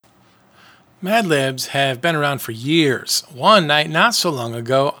Mad Libs have been around for years. One night, not so long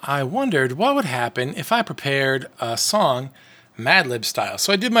ago, I wondered what would happen if I prepared a song Mad Lib style.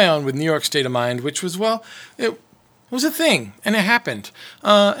 So I did my own with New York State of Mind, which was, well, it was a thing, and it happened.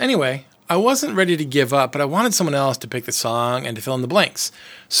 Anyway, I wasn't ready to give up, but I wanted someone else to pick the song and to fill in the blanks.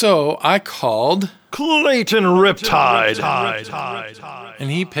 So I called Clayton Riptide. and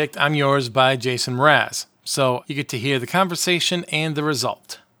he picked I'm Yours by Jason Mraz. So you get to hear the conversation and the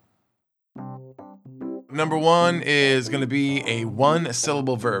result. Number one is going to be a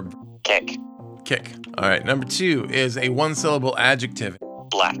one-syllable verb. Kick. Kick. All right. Number two is a one-syllable adjective.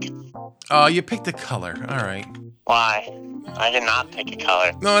 Black. Oh, you picked a color. All right. Why? I did not pick a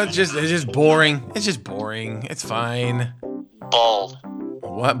color. No, it's just boring. It's just boring. It's fine. Bold.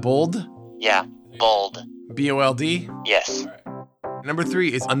 What? Bold? Yeah, bold. B-O-L-D? Yes. Number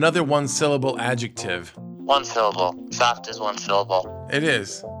three is another one-syllable adjective. One syllable. Soft is one syllable. It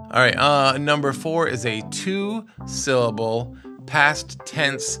is. All right. Number four is a two-syllable past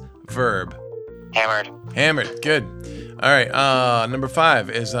tense verb. Hammered. Hammered. Good. All right. Number five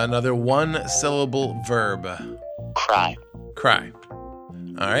is another one-syllable verb. Cry. Cry.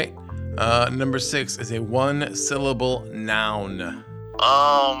 All right. Number six is a one-syllable noun.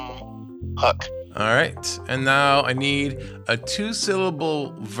 Hook. All right. And now I need a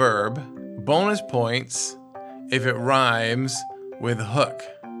two-syllable verb. Bonus points if it rhymes with hook.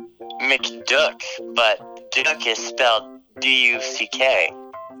 McDuck, but duck is spelled D-U-C-K.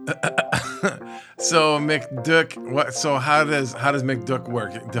 So McDuck. What? So how does McDuck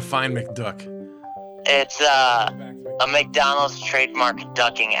work? Define McDuck. It's a McDonald's trademark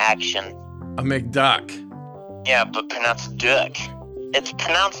ducking action. A McDuck. Yeah, but pronounced duck. It's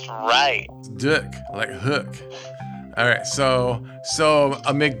pronounced right. Duck, like hook. All right, so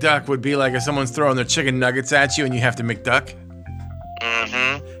a McDuck would be like if someone's throwing their chicken nuggets at you and you have to McDuck?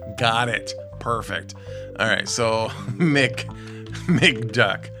 Mm-hmm. Got it. Perfect. All right, so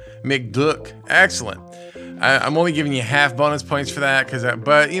McDuck. Excellent. I'm only giving you half bonus points for that,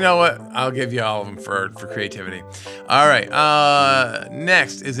 but you know what? I'll give you all of them for creativity. All right,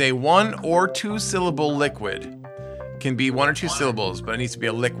 next is a one or two syllable liquid. Can be one or two syllables, but it needs to be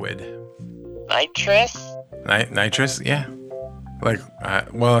a liquid. Nitrous? Nitrous, yeah. Like,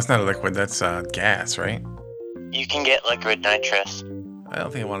 well, it's not a liquid. That's gas, right? You can get liquid nitrous. I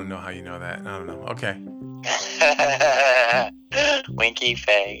don't think I want to know how you know that. I don't know. Okay. Winky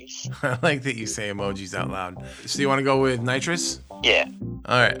face. I like that you say emojis out loud. So you want to go with nitrous? Yeah.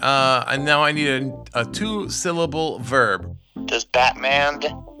 All right. And now I need a two-syllable verb. Does Batman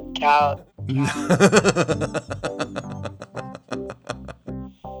count?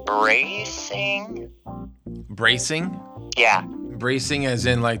 Bracing? Bracing? Yeah. Bracing as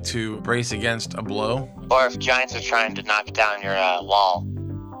in like to brace against a blow? Or if giants are trying to knock down your wall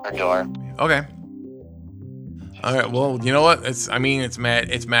or door. Okay. All right. Well, you know what? It's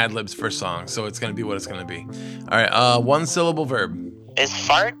Mad Lib's first song, so it's gonna be what it's gonna be. All right. One syllable verb. Is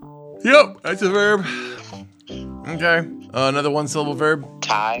fart? Yep, that's a verb. Okay. Another one syllable verb.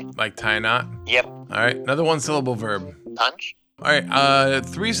 Tie? Like tie a knot. Yep. All right. Another one syllable verb. Punch? All right.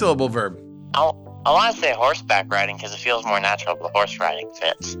 Three syllable verb. I want to say horseback riding because it feels more natural, but horse riding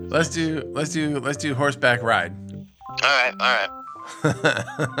fits. Let's do horseback ride. All right.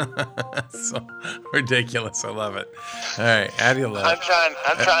 So ridiculous. I love it. All right, how do you love it?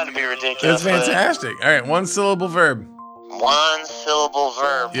 I'm trying to be ridiculous. That's fantastic. All right, one syllable verb. One syllable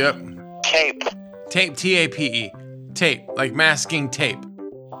verb. Yep. Tape. Tape. T-A-P-E. Tape, like masking tape.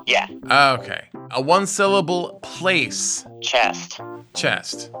 Yeah. Okay. A one syllable place. Chest.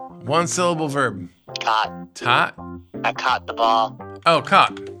 Chest. One syllable verb. Caught. Tot. I caught the ball. Oh,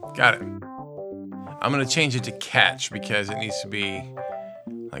 caught. Got it. I'm going to change it to catch because it needs to be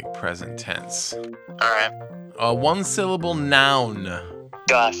like present tense. All right. A one syllable noun.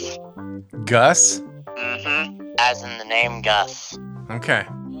 Gus. Gus? Mm-hmm. As in the name Gus. Okay.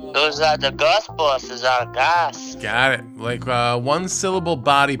 Those are the Gus bosses are Gus. Got it. Like one syllable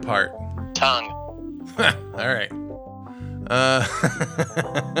body part. Tongue. All right. All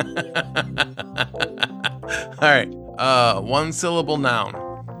right. One syllable noun.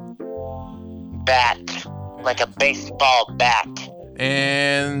 Bat. Like a baseball bat.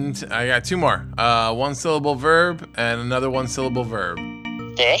 And I got two more. One syllable verb and another one syllable verb.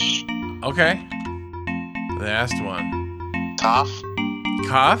 Fish. Okay. Last one. Cough.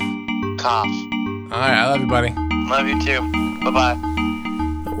 Cough? Cough. All right. I love you, buddy. Love you too. Bye-bye.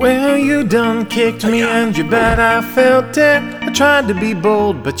 Well, you done kicked me and you bet I felt it. I tried to be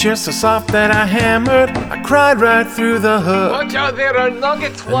bold, but you're so soft that I hammered. I cried right through the hook. Watch out, there are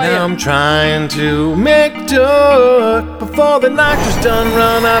nuggets And now I'm trying to make do. Before the night is done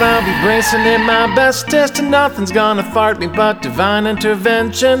run out, I'll be bracing in my bestest, and nothing's gonna thwart me but divine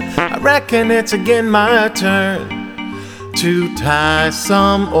intervention. I reckon it's again my turn to tie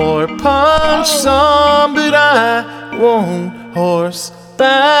some or punch some, but I won't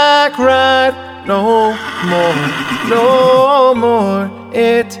horseback ride no more.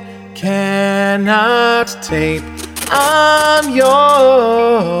 It cannot tape. I'm yours.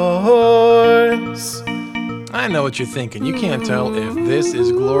 I know what you're thinking. You can't tell if this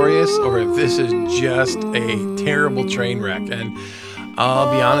is glorious or if this is just a terrible train wreck. And I'll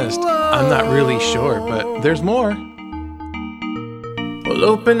be honest, I'm not really sure, but there's more. Well,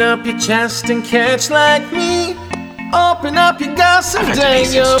 open up your chest and catch like me. Open up your gossip day,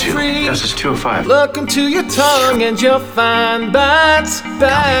 you're free. This is 205. Look into your tongue and you'll find bats.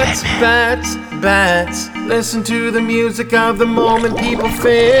 Listen to the music of the moment, people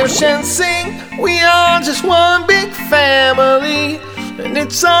fish and sing. We are just one big family, and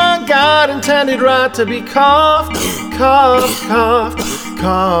it's all God intended right to be coughed.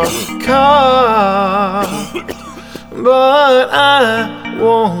 But I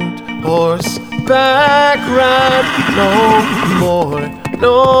won't horseback ride no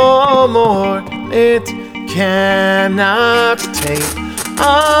more. It cannot take.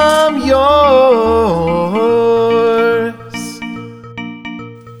 I'm yours.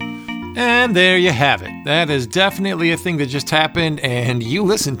 And there you have it. That is definitely a thing that just happened, and you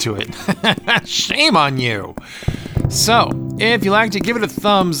listened to it. Shame on you. So, if you liked it, give it a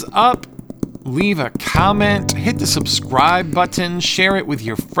thumbs up. Leave a comment, hit the subscribe button, share it with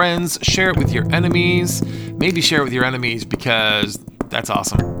your friends, share it with your enemies. Maybe share it with your enemies because that's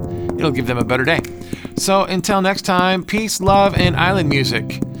awesome. It'll give them a better day. So until next time, peace, love, and island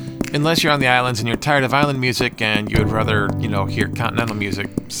music. Unless you're on the islands and you're tired of island music and you would rather, hear continental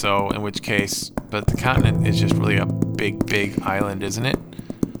music. So in which case, but the continent is just really a big island, isn't it?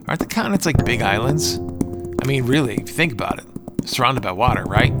 Aren't the continents like big islands? I mean, really, if you think about it, surrounded by water,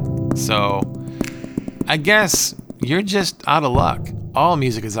 right? So, I guess you're just out of luck. All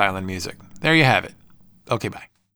music is island music. There you have it. Okay, bye.